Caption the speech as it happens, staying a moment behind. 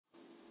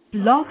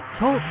Blog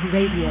Talk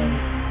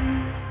Radio.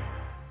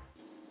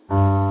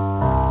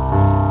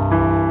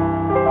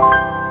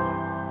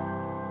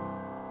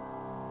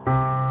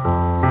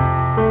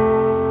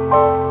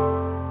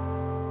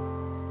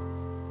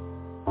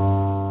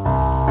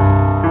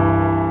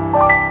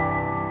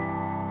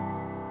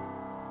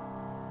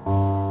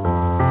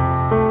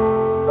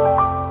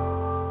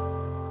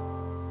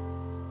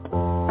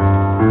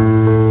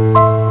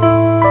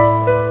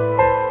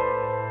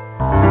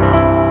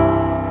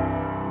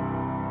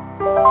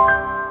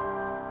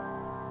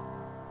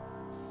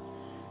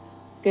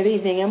 Good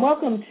evening and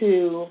welcome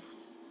to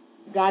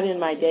God in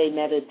My Day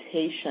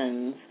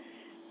Meditations.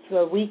 It's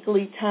a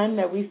weekly time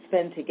that we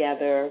spend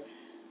together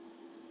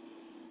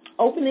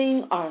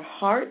opening our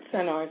hearts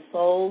and our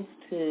souls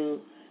to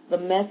the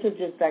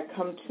messages that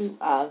come to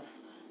us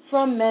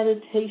from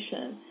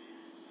meditation.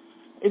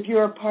 If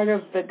you're a part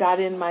of the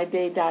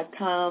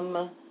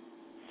GodInMyDay.com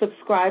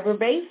subscriber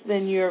base,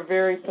 then you're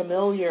very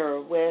familiar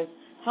with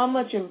how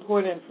much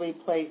importance we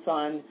place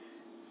on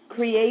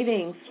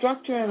creating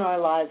structure in our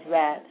lives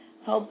that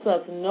helps us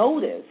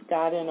notice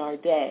God in our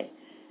day.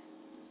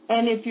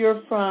 And if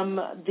you're from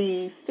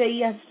the Say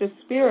Yes to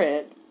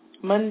Spirit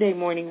Monday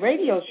morning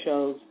radio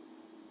shows,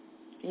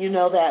 you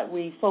know that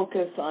we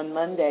focus on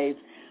Mondays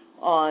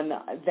on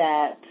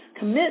that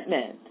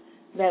commitment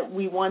that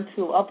we want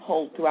to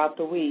uphold throughout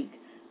the week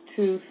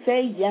to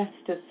say yes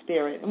to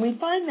Spirit. And we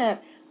find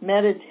that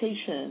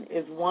meditation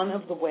is one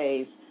of the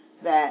ways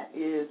that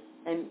is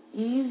an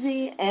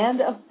easy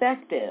and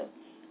effective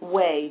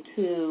way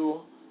to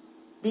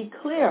be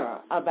clear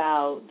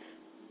about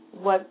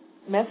what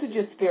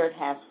messages Spirit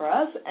has for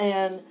us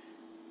and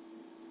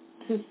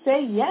to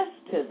say yes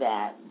to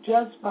that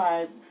just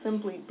by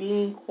simply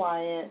being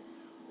quiet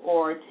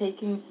or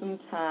taking some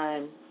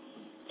time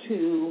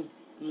to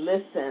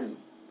listen.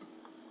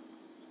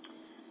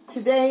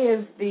 Today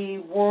is the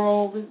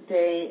World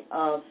Day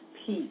of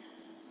Peace,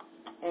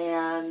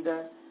 and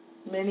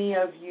many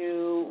of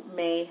you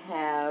may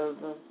have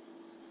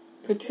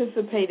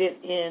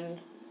participated in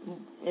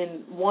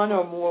one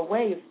or more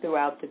ways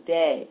throughout the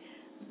day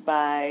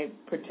by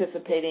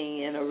participating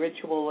in a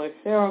ritual or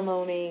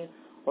ceremony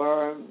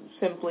or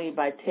simply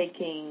by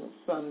taking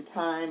some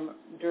time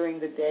during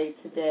the day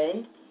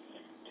today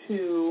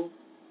to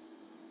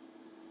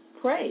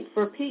pray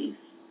for peace,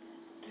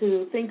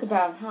 to think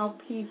about how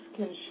peace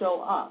can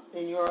show up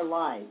in your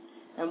life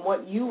and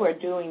what you are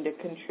doing to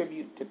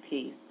contribute to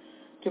peace,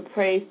 to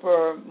pray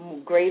for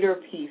greater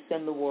peace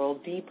in the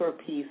world, deeper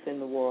peace in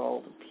the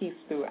world, peace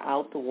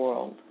throughout the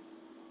world.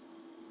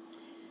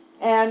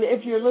 And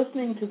if you're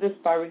listening to this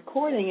by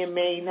recording, it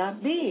may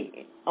not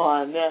be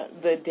on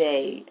the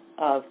day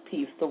of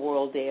peace, the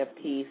World Day of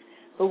Peace,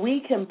 but we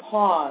can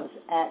pause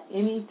at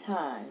any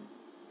time,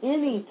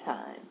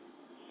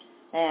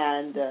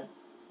 and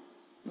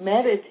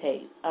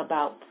meditate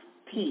about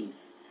peace,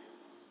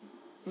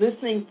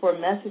 listening for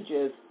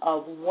messages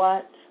of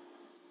what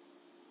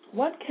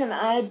can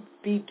I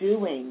be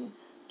doing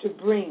to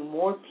bring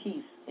more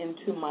peace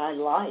into my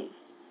life?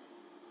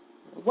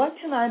 What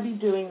can I be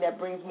doing that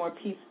brings more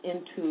peace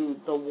into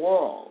the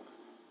world,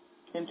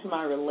 into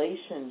my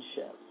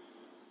relationships?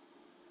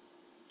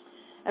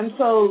 And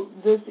so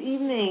this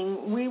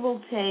evening we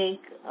will take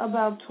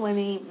about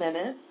 20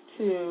 minutes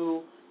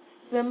to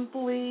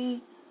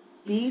simply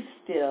be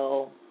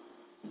still,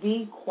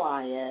 be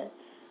quiet,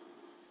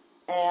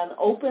 and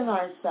open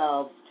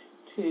ourselves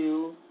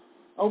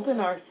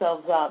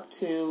up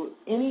to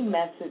any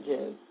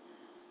messages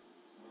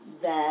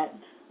that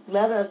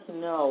let us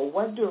know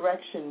what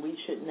direction we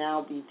should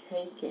now be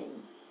taking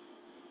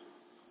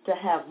to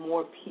have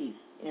more peace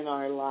in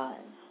our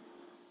lives.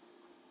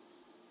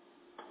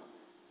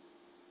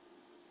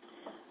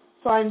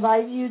 So I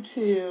invite you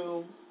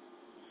to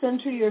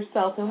center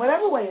yourself in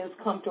whatever way is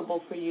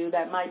comfortable for you.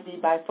 That might be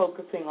by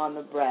focusing on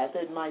the breath.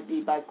 It might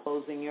be by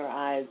closing your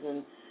eyes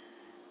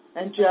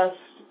and just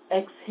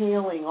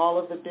exhaling all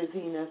of the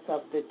busyness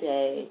of the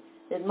day.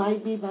 It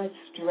might be by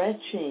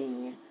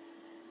stretching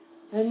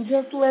and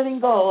just letting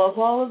go of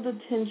all of the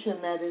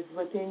tension that is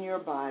within your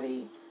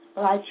body.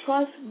 But I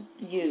trust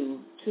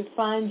you to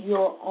find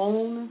your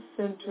own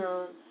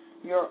center,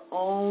 your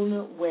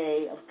own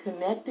way of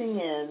connecting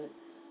in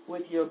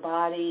with your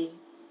body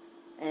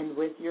and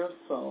with your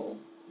soul,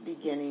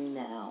 beginning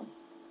now.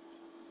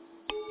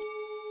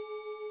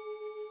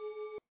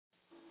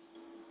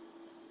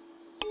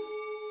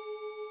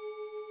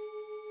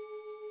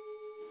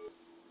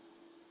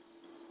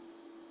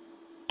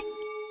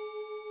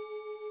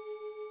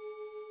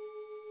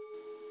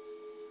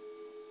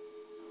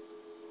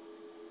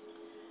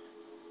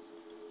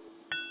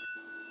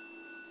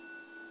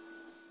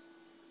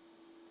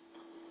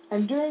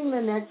 And during the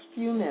next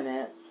few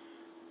minutes,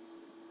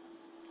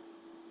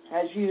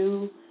 as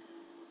you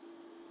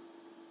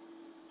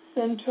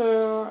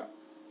center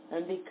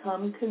and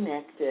become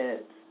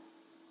connected,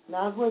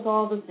 not with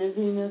all the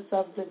busyness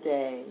of the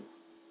day,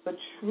 but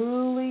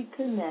truly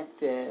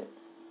connected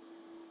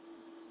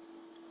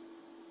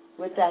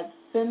with that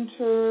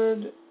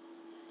centered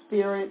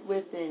spirit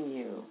within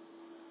you,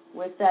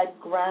 with that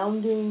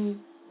grounding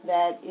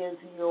that is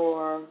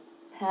your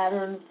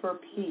pattern for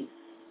peace.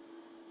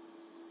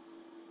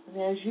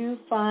 And as you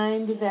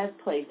find that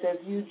place, as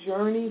you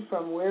journey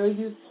from where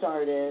you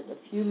started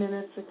a few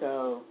minutes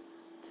ago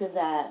to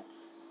that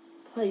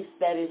place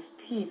that is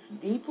peace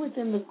deep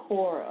within the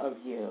core of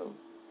you,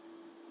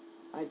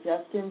 I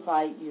just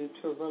invite you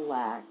to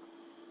relax.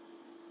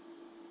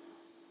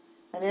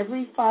 And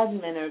every 5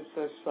 minutes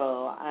or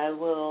so, I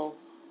will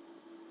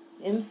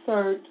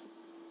insert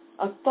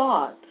a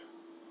thought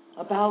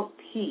about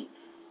peace.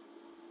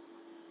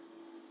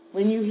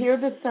 When you hear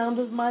the sound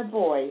of my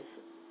voice,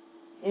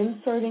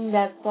 inserting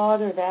that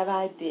thought or that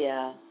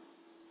idea,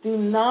 do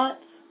not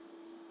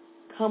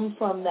come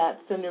from that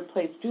center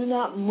place. Do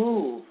not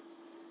move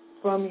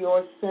from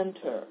your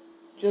center.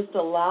 Just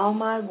allow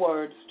my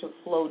words to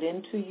float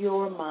into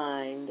your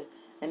mind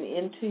and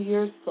into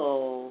your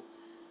soul,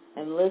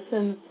 and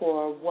listen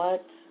for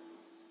what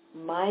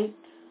might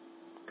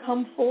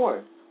come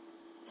forth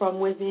from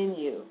within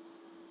you.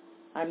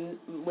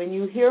 When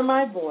you hear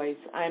my voice,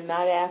 I'm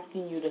not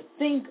asking you to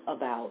think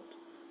about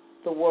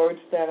the words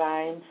that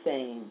I am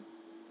saying.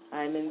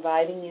 I'm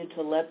inviting you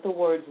to let the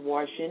words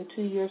wash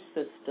into your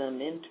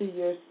system, into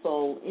your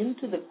soul,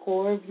 into the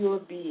core of your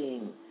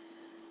being.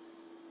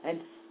 And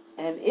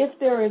if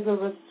there is a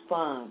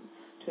response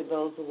to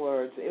those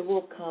words, it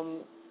will come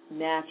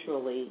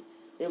naturally.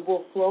 It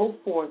will flow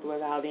forth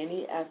without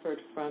any effort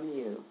from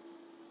you.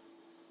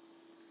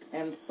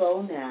 And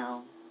so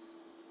now,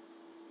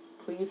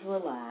 please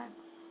relax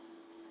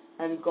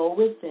and go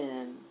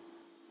within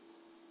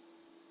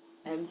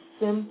and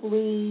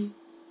simply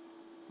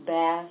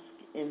bask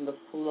in the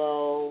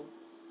flow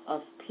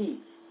of peace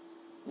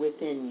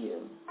within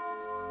you.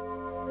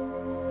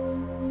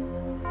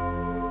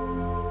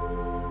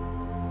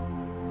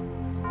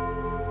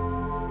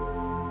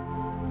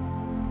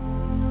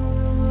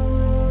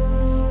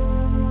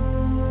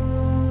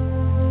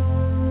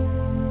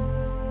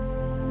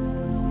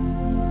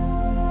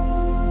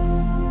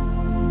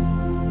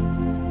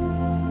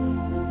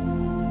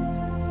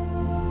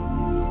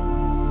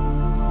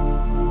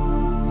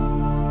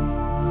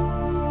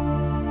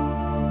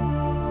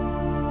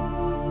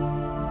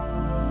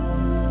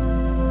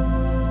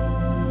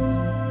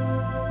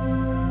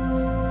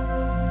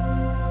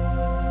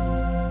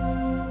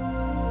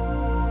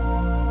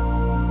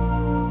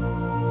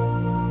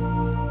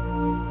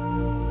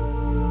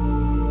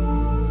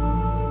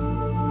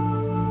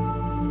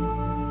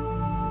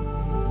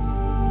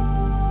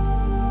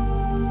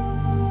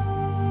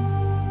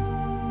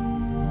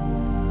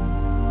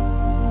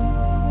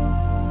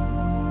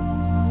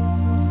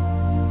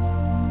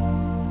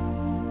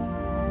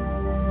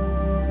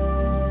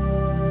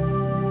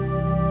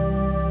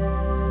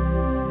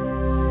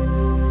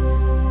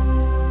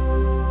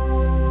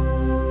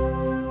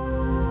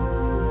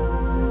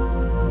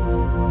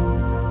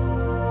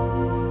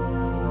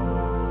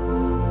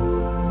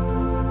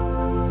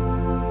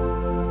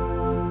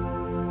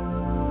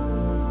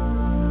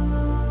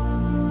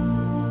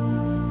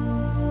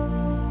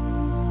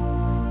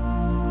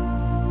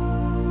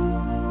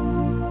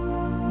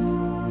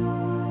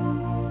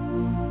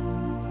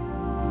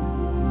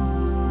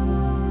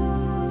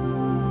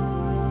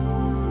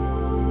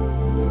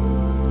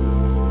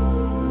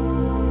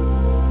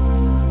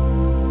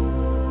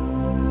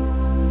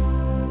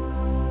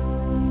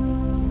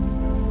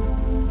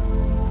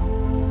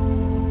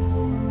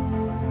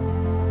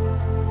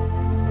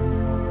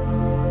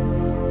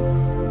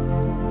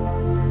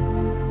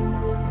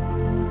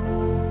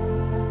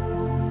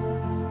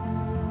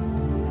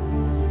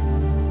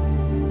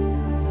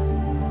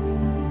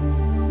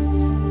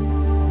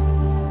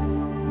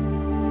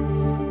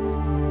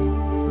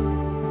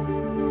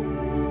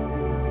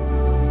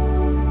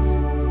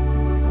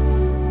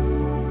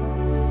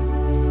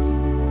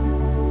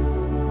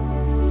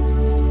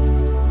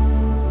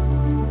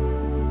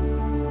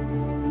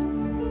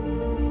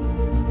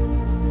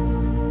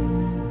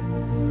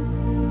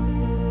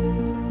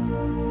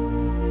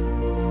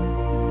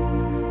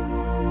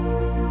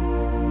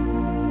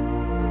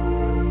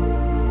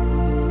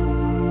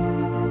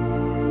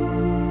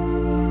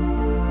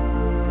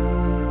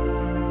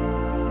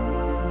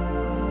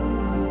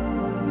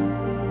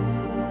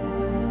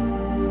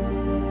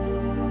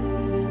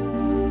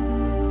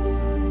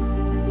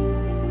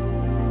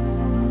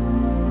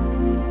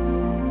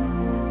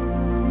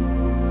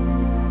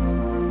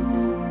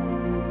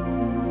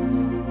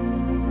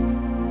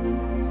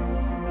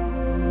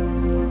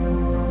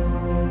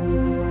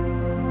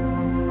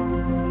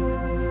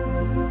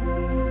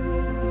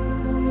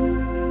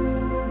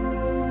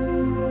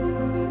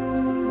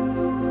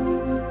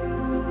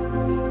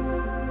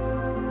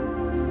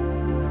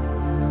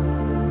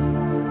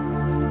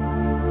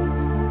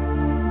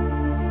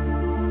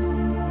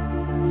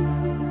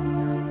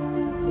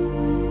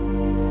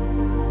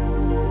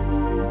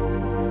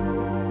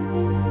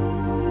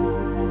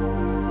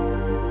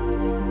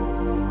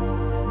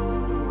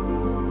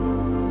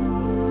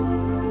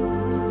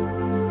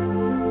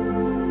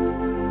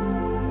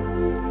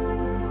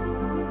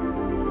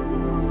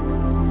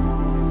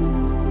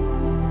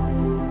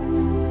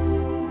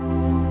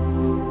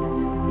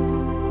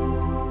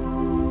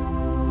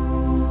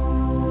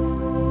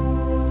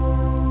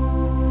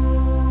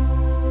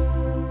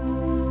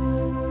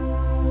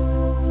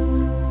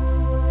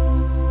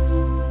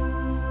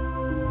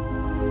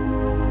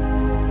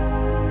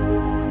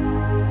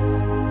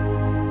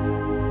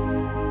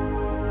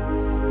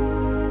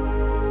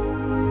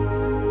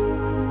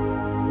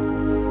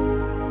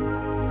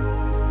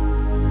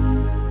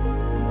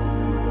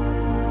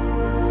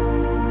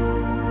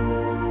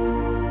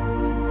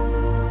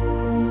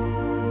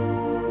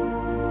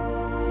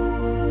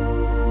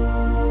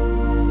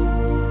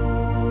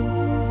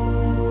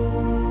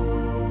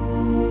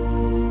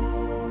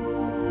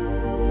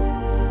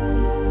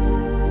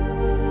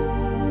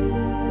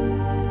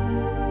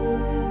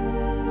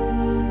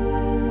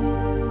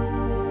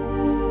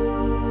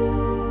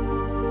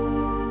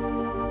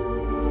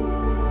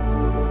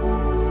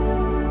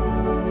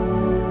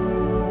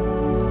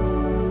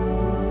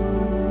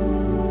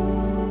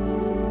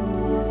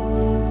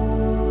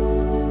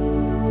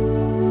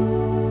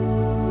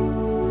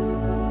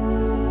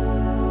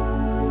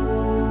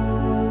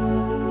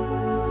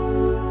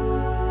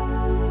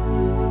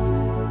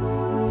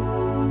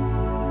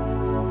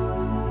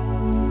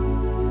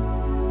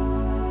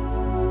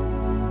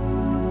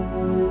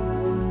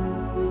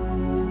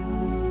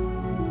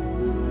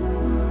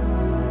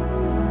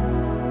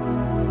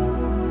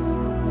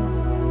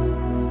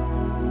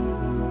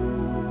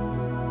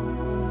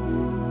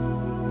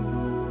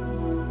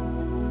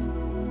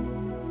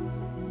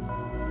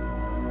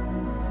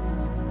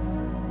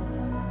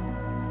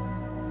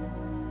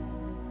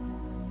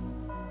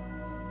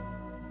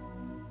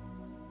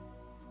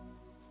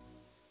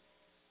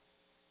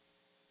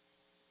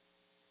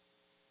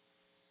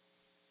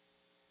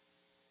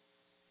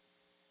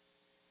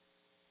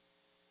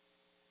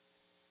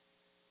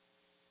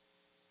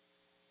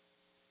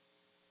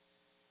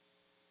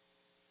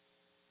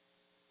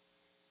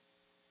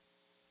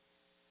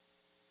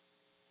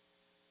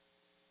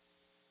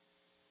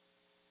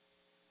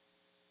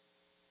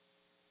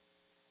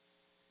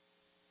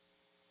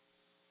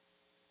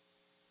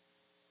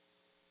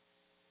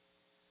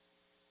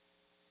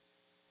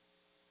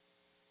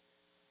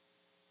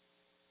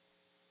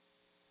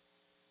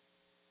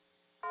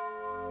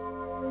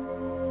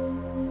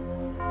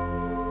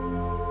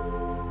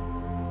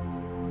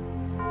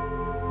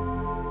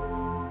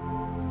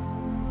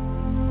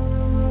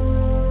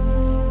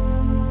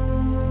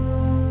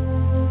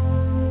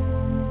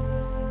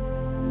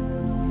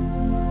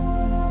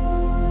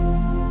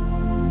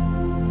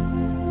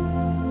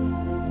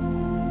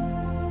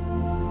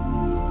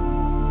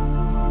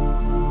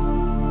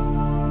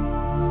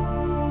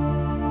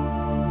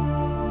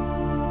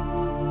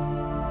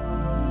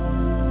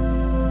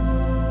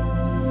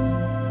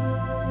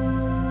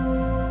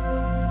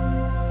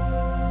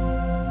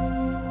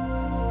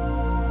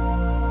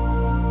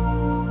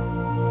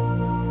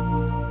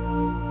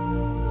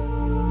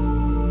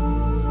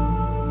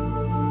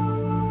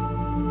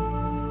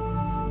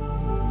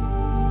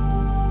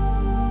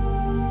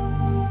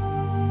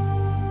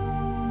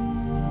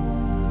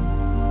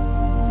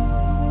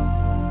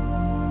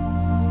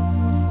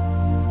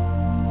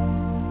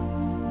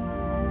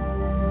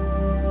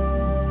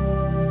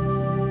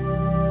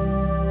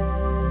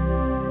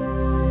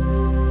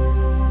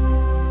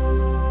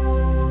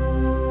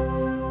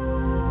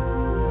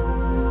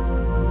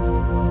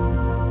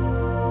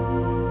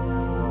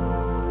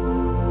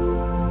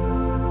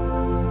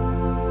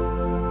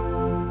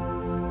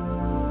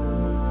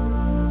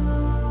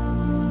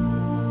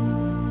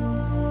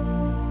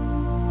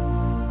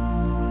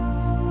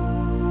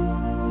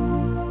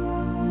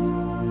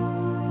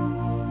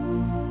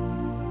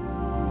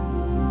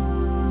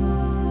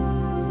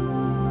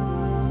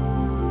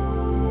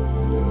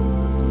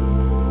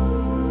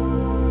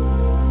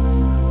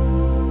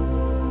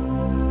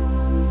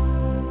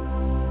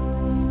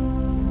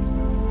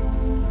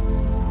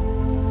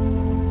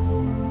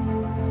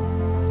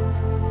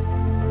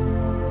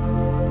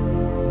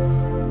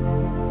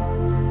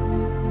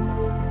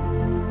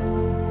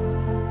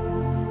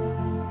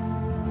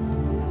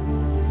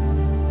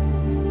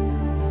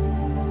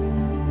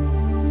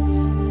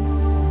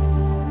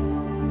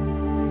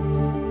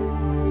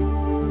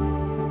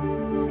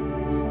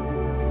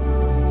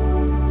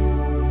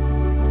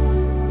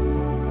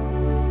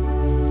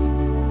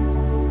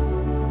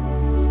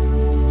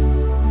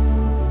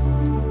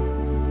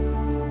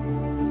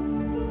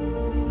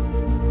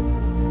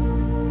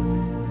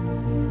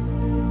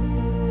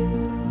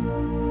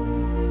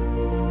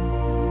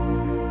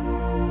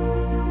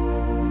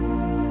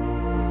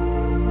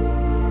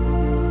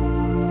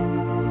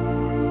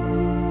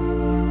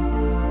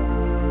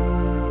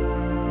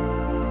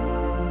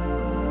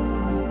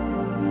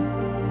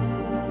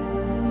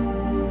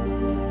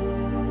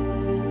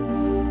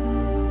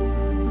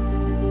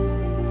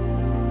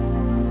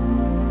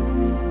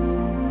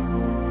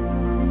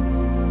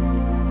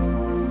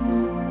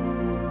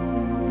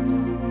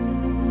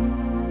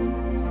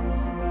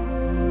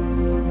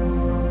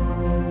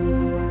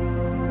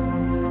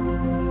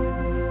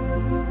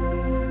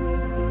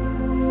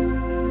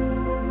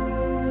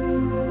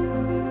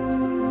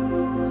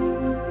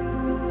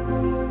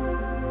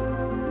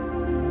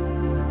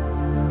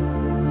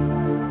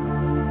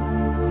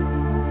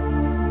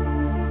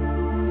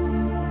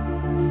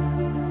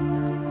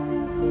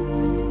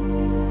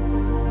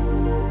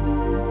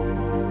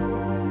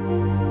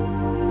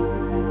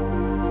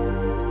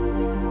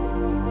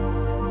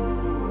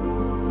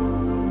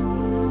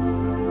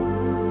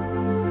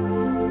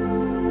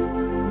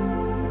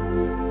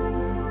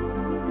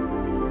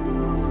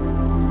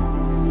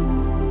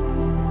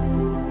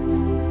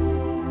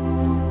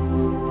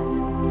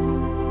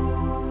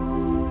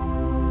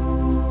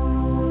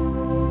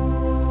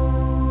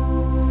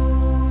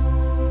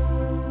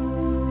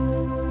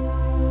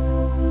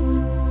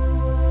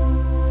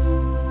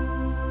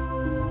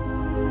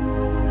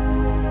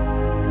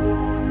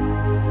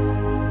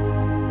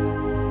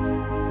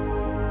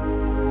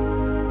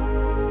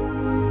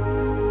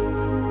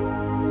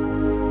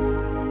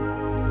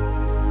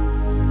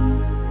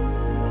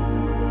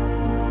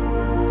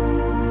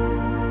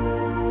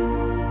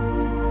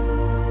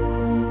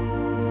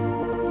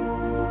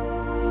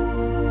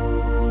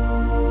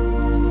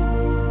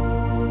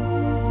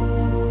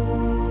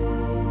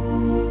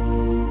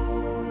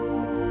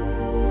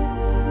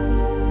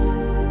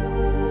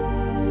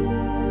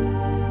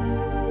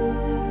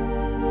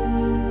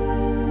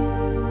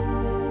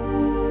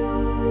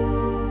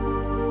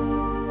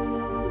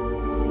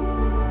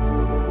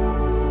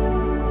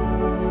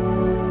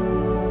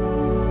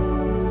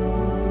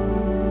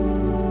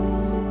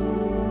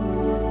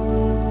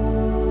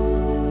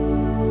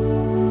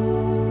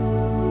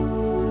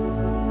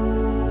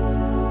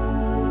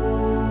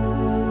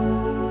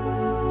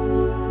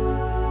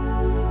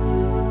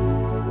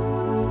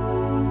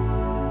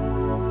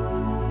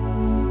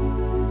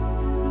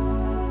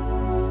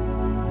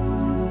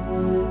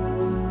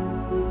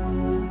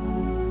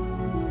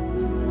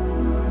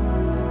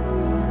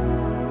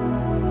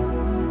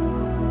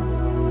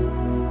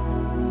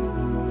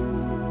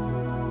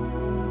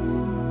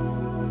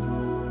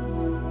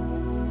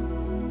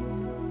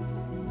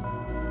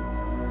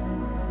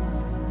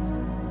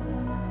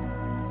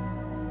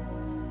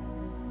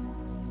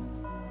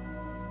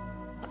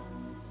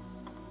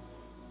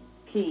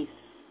 peace,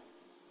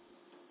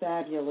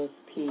 fabulous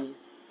peace.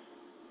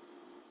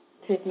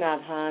 Thich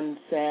Nhat Hanh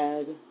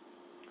said,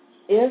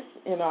 if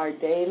in our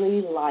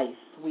daily life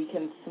we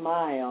can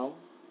smile,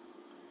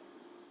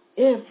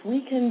 if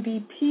we can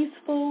be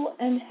peaceful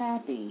and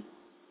happy,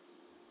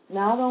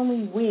 not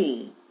only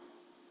we,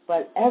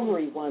 but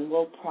everyone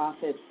will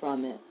profit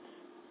from it.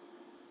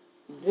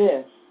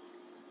 This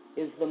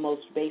is the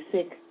most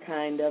basic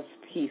kind of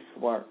peace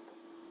work.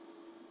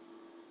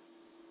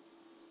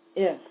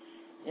 If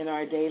in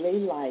our daily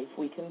life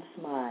we can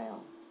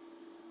smile,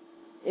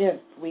 if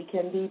we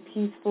can be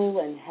peaceful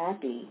and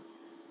happy,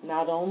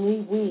 not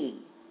only we,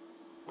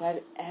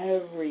 but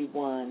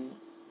everyone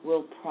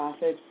will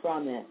profit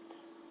from it.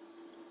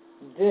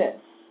 This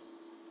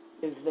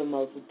is the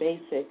most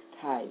basic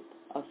type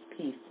of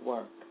peace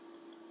work.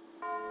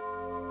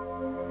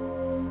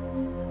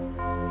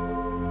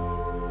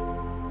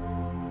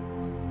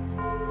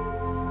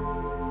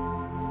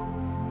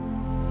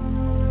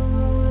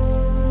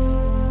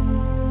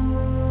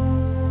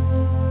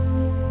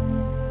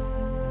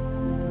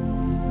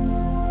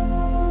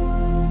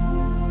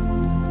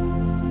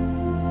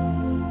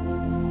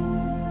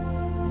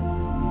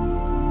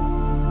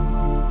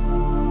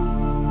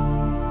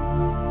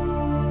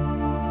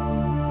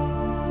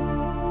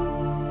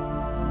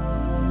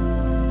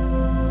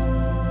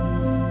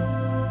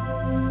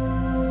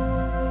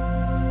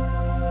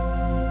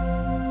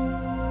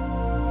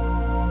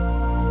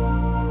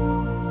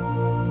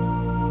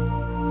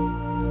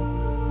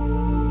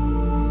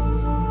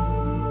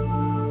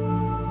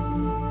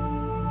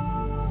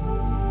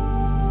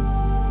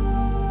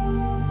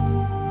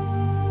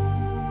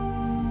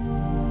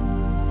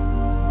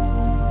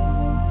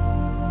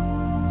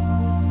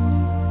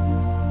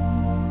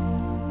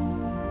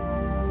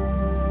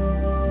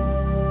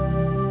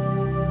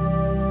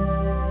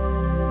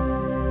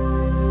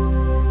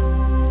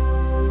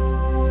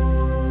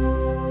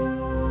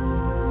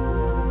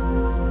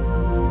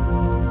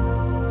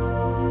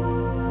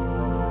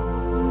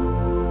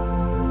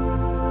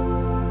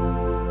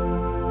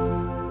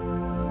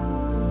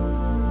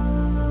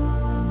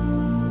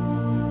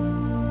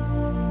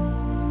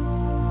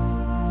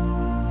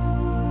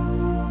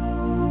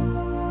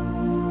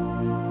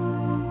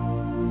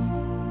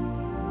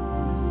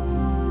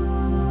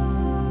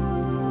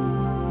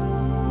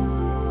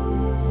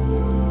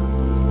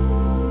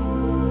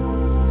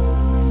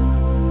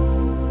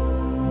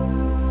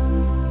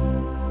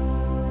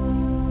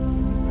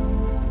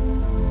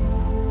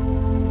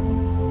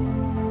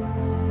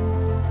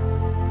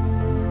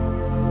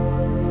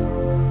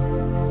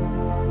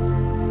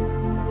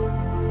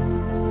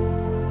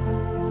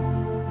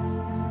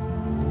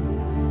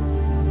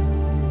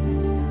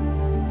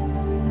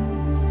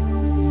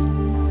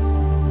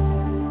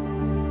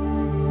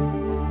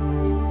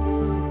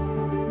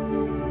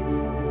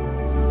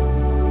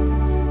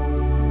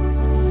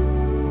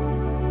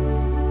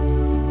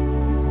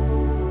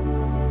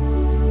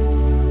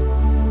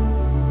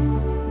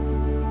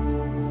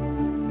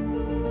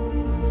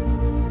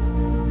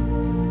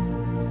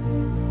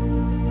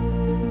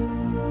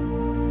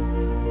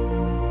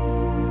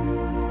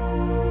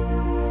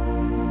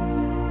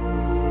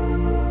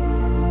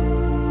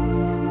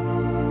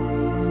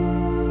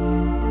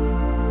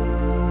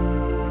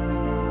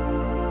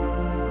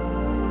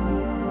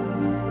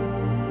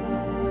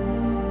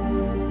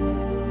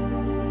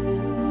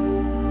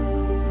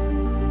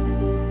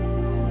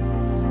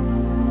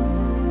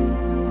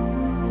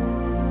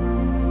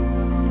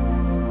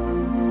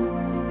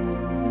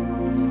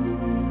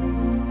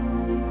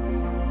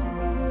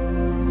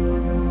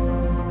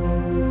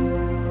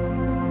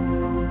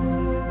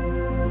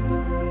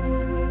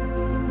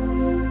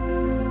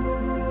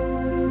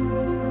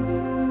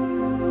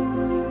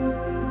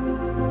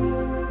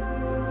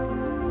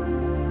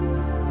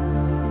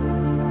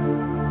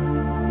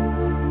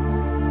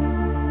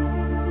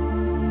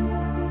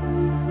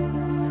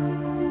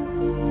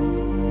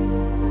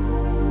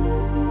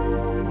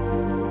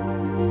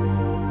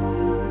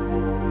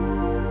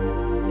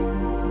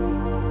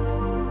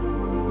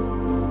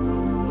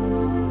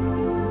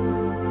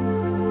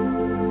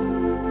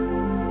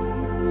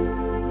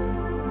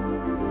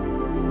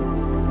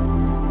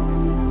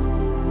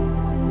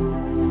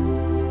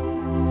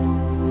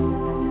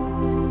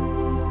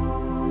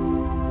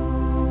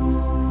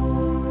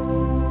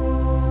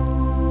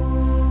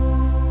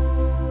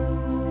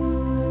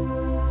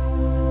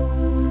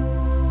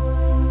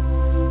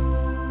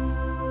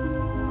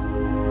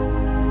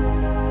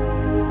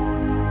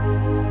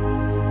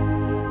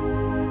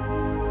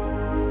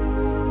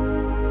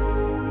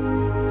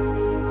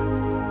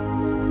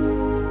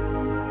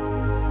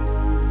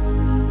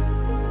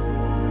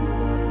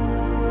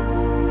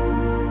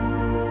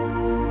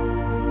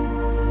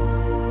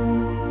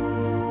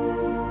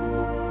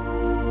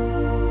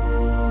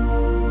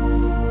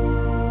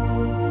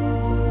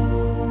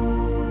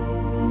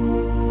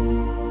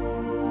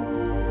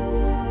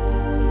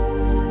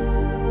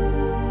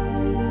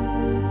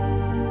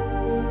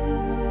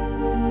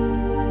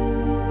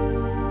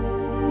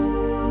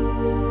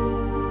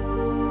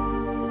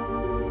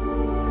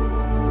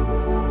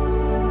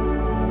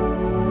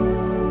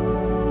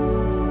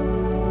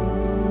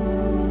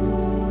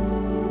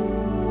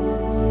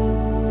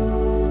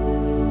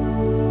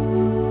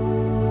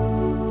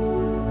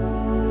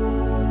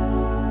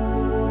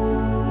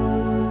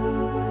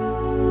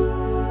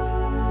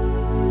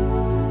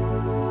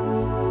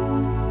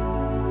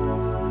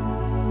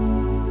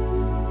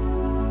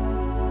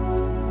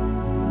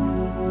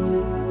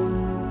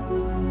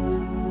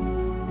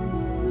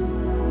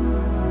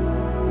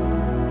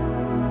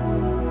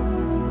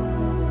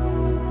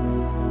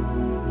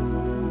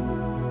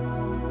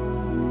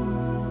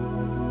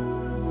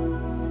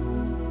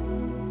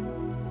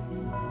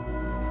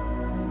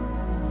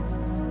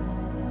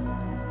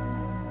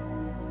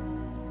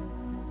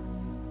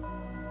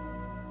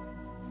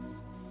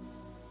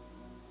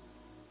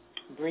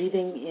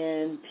 breathing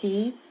in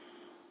peace.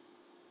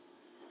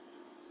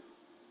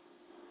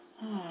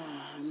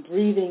 I'm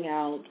breathing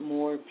out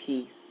more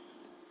peace.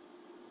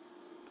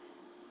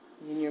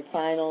 In your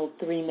final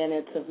 3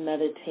 minutes of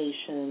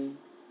meditation,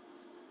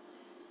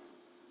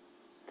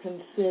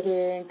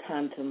 consider and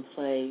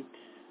contemplate.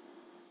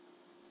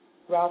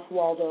 Ralph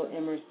Waldo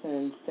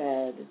Emerson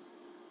said,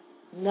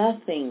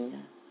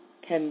 "Nothing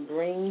can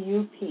bring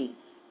you peace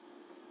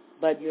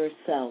but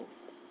yourself."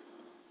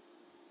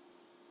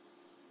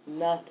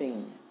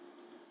 Nothing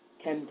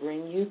can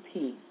bring you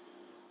peace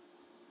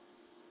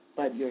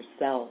but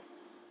yourself.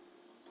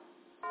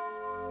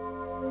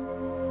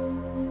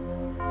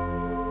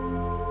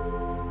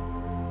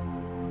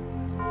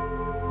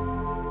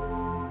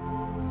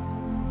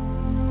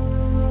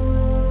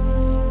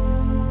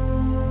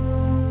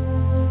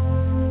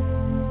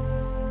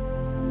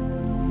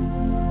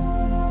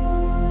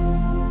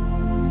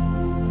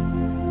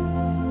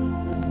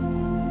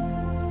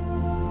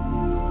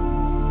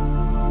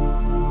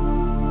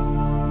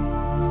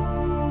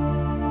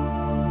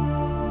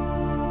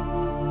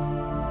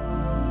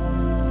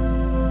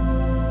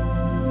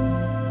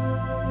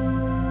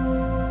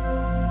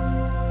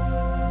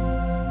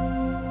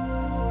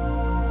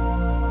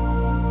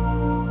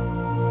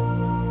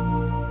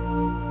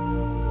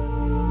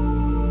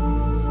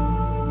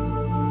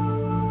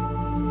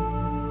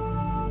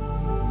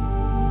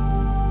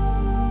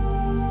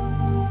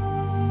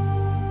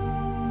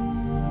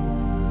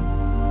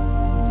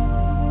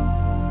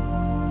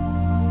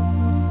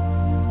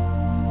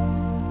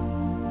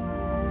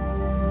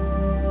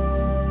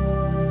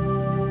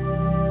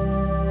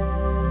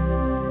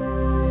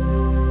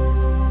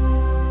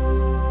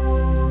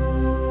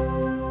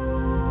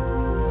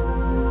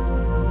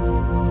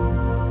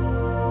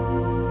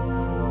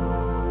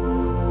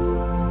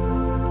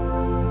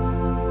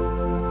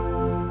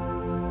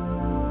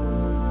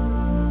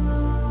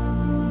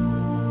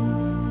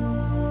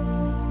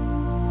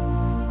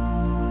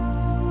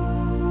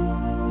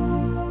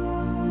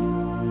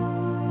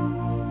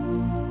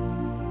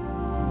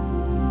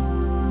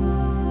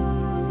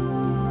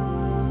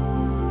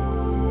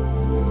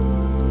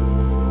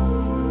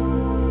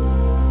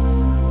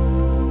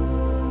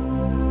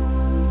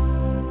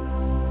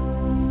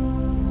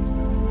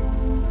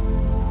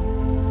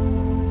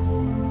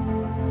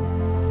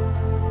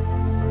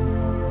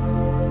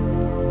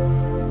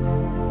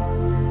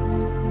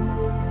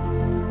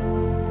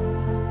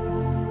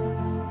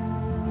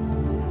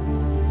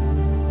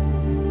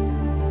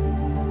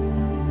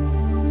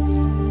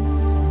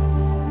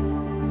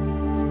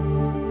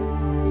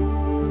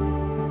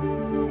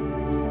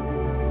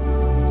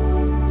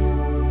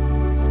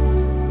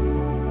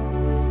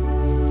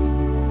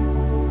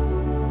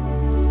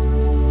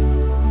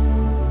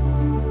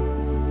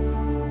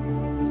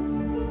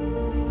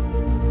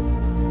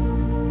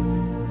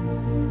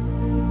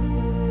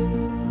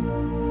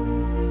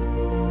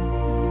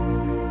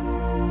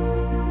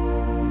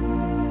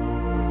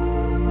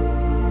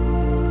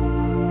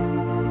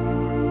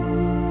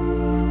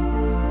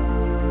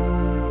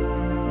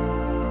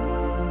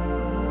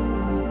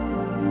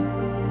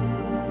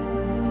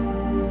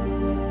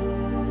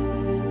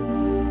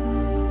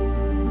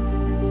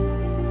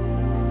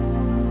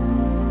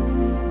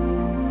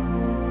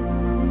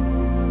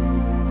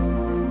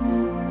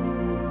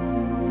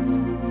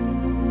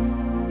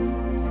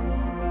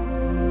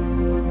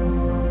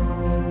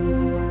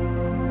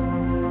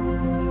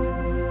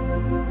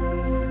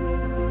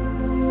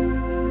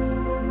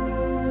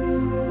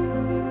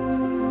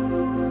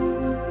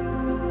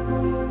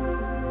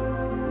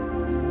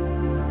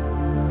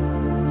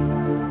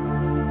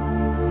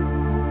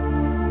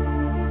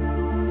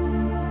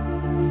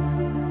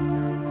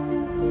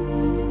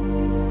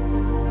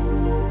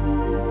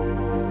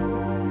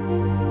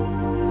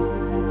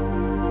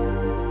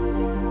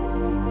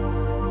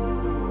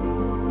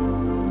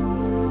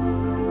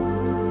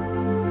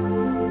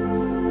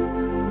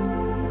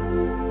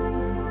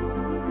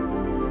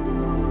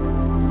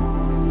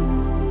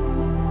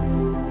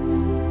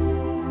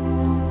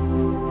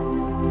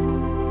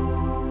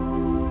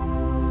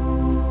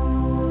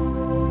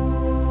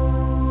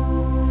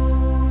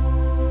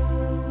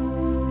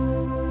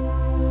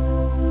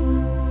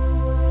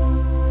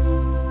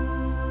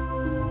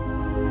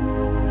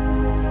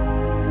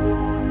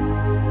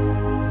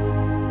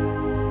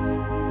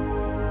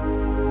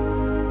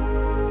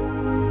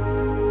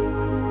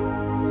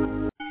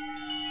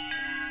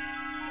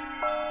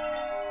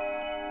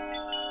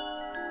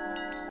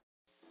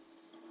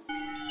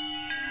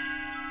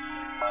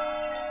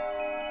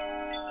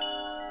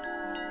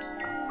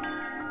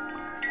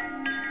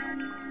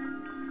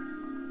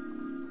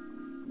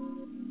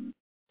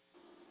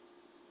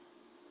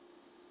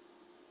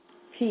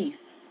 peace.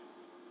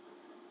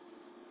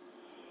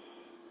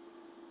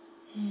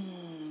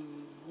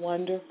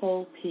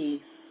 Wonderful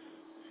peace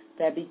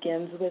that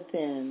begins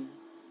within.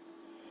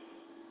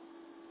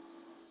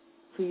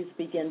 Please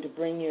begin to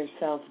bring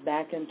yourself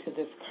back into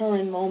this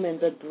current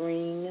moment, but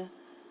bring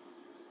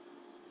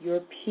your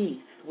peace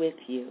with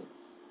you.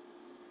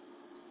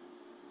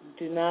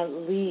 Do not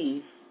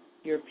leave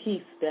your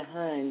peace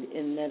behind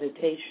in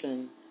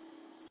meditation.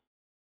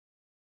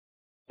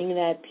 Bring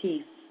that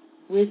peace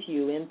with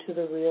you into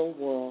the real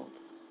world.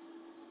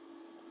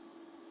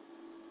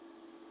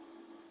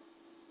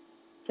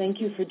 Thank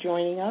you for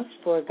joining us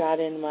for God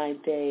in My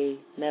Day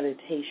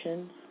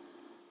meditations.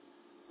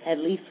 At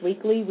least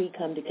weekly, we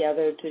come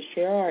together to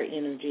share our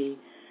energy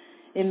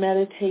in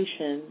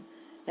meditation,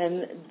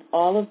 and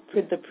all of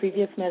the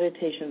previous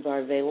meditations are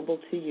available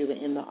to you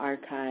in the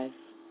archives.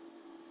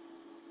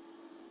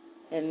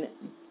 And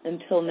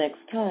until next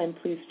time,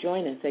 please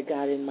join us at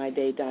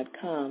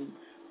godinmyday.com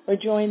or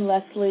join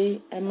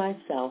Leslie and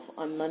myself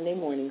on Monday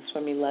mornings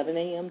from 11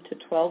 a.m. to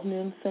 12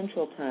 noon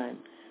Central Time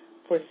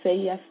for Say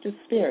Yes to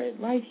Spirit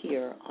right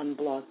here on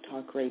Blog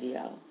Talk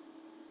Radio.